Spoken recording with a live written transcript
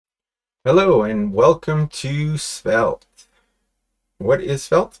Hello and welcome to Svelte. What is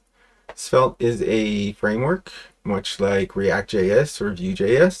Svelte? Svelte is a framework, much like React.js or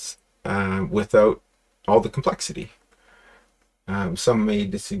Vue.js, without all the complexity. Some may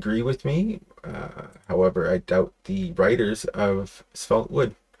disagree with me, however, I doubt the writers of Svelte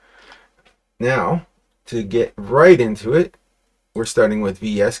would. Now, to get right into it, we're starting with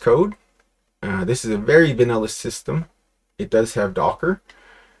VS Code. This is a very vanilla system. It does have Docker.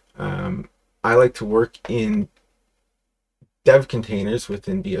 I like to work in dev containers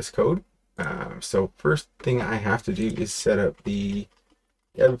within VS Code. So first thing I have to do is set up the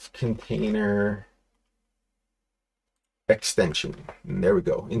dev container extension. And there we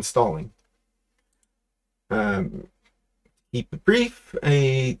go, installing. Keep it brief,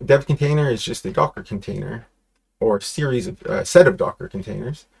 a dev container is just a Docker container or series of set of Docker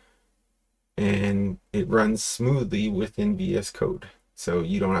containers, and it runs smoothly within VS Code. So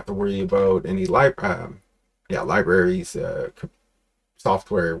you don't have to worry about any libraries,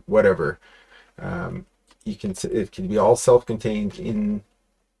 software, whatever. It can be all self-contained in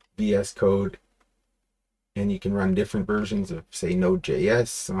VS Code, and you can run different versions of, say,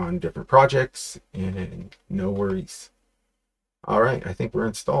 Node.js on different projects, and no worries. All right, I think we're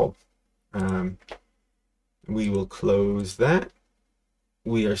installed. We will close that.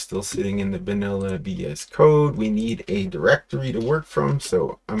 We are still sitting in the vanilla VS Code. We need a directory to work from,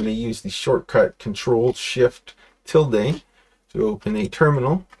 so I'm going to use the shortcut Control-Shift-tilde to open a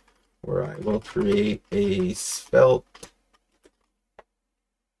terminal where I will create a Svelte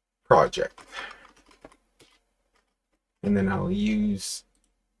project. And then I'll use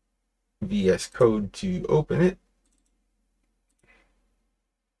VS Code to open it.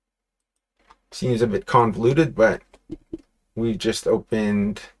 Seems a bit convoluted, but we've just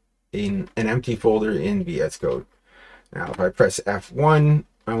opened an empty folder in VS Code. Now, if I press F1,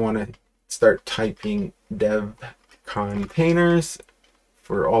 I want to start typing dev containers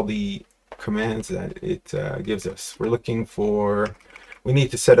for all the commands that it gives us. We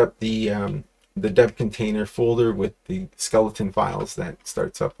need to set up the dev container folder with the skeleton files that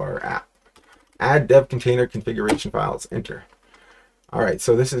starts up our app. Add dev container configuration files, enter. All right,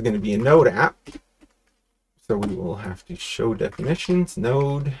 so this is going to be a Node app. So we will have to show definitions,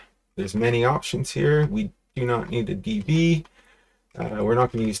 Node. There's many options here. We do not need a DB. We're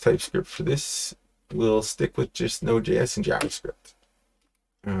not going to use TypeScript for this. We'll stick with just Node.js and JavaScript.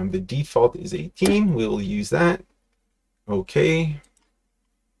 The default is 18. We'll use that. Okay.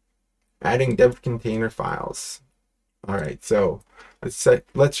 Adding dev container files. All right, so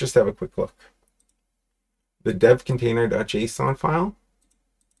let's just have a quick look. The dev container.json file,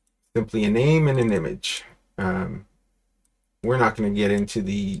 simply a name and an image. We're not going to get into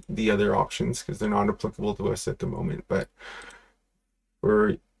the other options because they're not applicable to us at the moment, but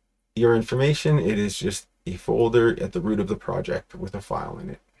for your information, it is just a folder at the root of the project with a file in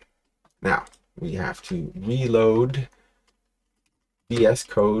it. Now we have to reload VS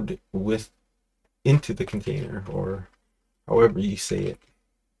Code into the container, or however you say it.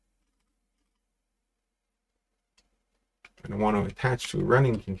 And I want to attach to a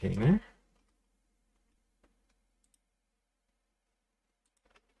running container.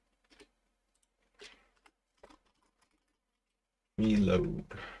 Reload.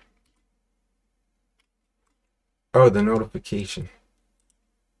 Oh, the notification.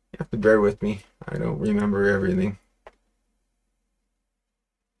 You have to bear with me. I don't remember everything.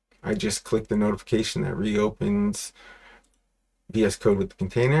 I just click the notification that reopens VS Code with the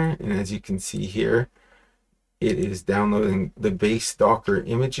container, and as you can see here, it is downloading the base Docker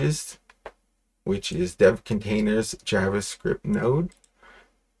images, which is dev containers JavaScript node.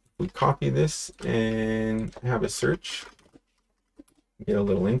 We copy this and have a search, get a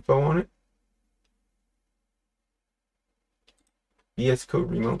little info on it. VS Code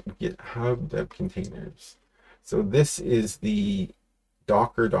remote GitHub dev containers. So this is the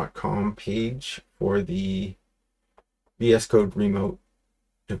docker.com page for the VS Code remote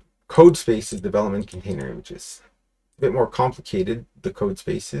code spaces development container images. A bit more complicated, the code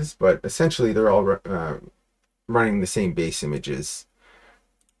spaces, but essentially they're all running the same base images.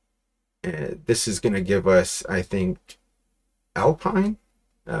 This is going to give us, I think, Alpine.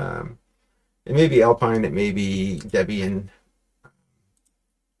 It may be Alpine, it may be Debian.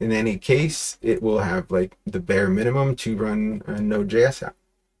 In any case, it will have like the bare minimum to run a Node.js app.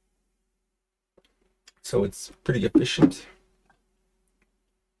 So it's pretty efficient.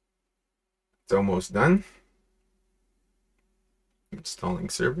 It's almost done. Installing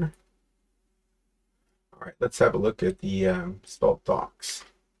server. All right, let's have a look at the Svelte docs.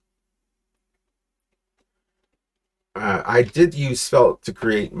 I did use Svelte to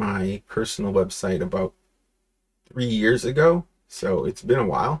create my personal website about 3 years ago, so it's been a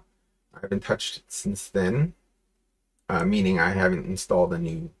while. I haven't touched it since then, meaning I haven't installed a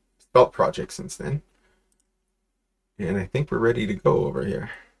new Svelte project since then. And I think we're ready to go over here.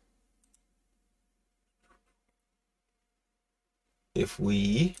 If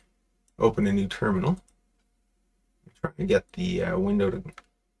we open a new terminal, I'm trying to get the window to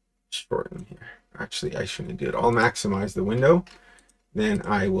shorten here. Actually, I shouldn't do it. I'll maximize the window. Then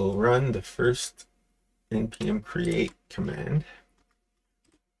I will run the first npm create command.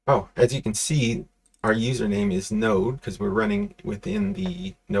 Oh, as you can see, our username is node because we're running within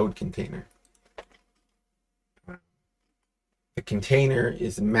the node container. The container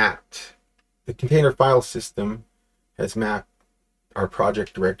is mapped. The container file system has mapped our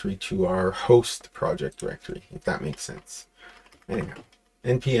project directory to our host project directory, if that makes sense. Anyhow,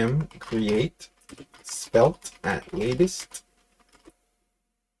 npm create svelte at latest.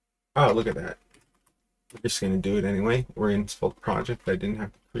 Oh, look at that. We're just going to do it anyway. We're in Svelte project. I didn't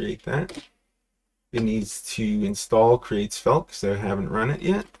have to create that. It needs to install create Svelte because I haven't run it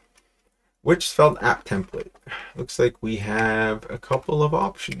yet. Which Svelte app template? Looks like we have a couple of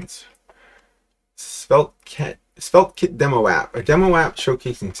options. SvelteKit demo app. A demo app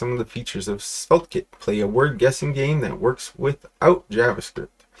showcasing some of the features of SvelteKit. Play a word guessing game that works without JavaScript.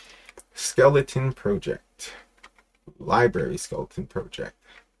 Skeleton project. Library skeleton project.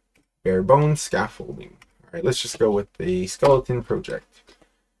 Bare bones scaffolding. All right, let's just go with the skeleton project.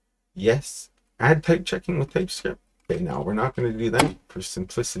 Yes. Add type checking with TypeScript. Okay, now we're not going to do that for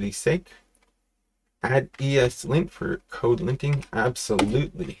simplicity's sake. Add ESLint for code linting.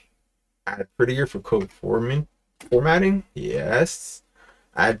 Absolutely. Add prettier for code formatting. Yes.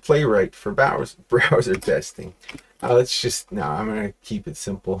 Add playwright for browser testing. Let's just, no, I'm going to keep it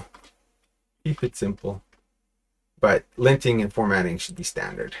simple. Keep it simple. But linting and formatting should be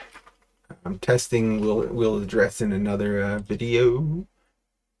standard. Testing we'll address in another video.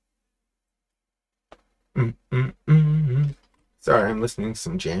 Sorry, I'm listening to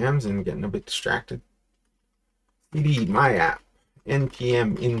some jams and getting a bit distracted. cd my app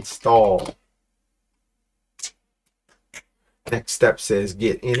npm install. Next step says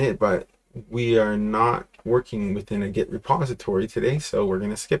git init, but we are not working within a git repository today, so we're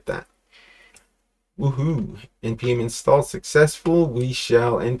going to skip that. Woohoo! npm install successful. We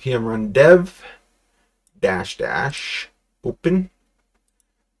shall npm run dev -- open.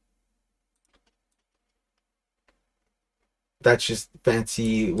 That's just a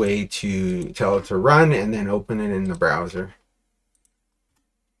fancy way to tell it to run and then open it in the browser.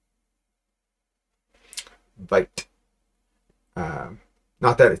 Byte.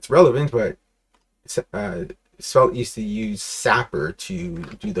 Not that it's relevant, but Svelte used to use Sapper to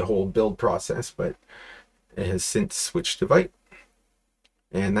do the whole build process, but it has since switched to Byte.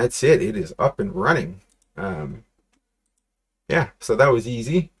 And that's it. It is up and running. Yeah, so that was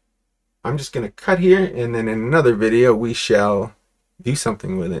easy. I'm just going to cut here, and then in another video we shall do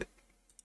something with it.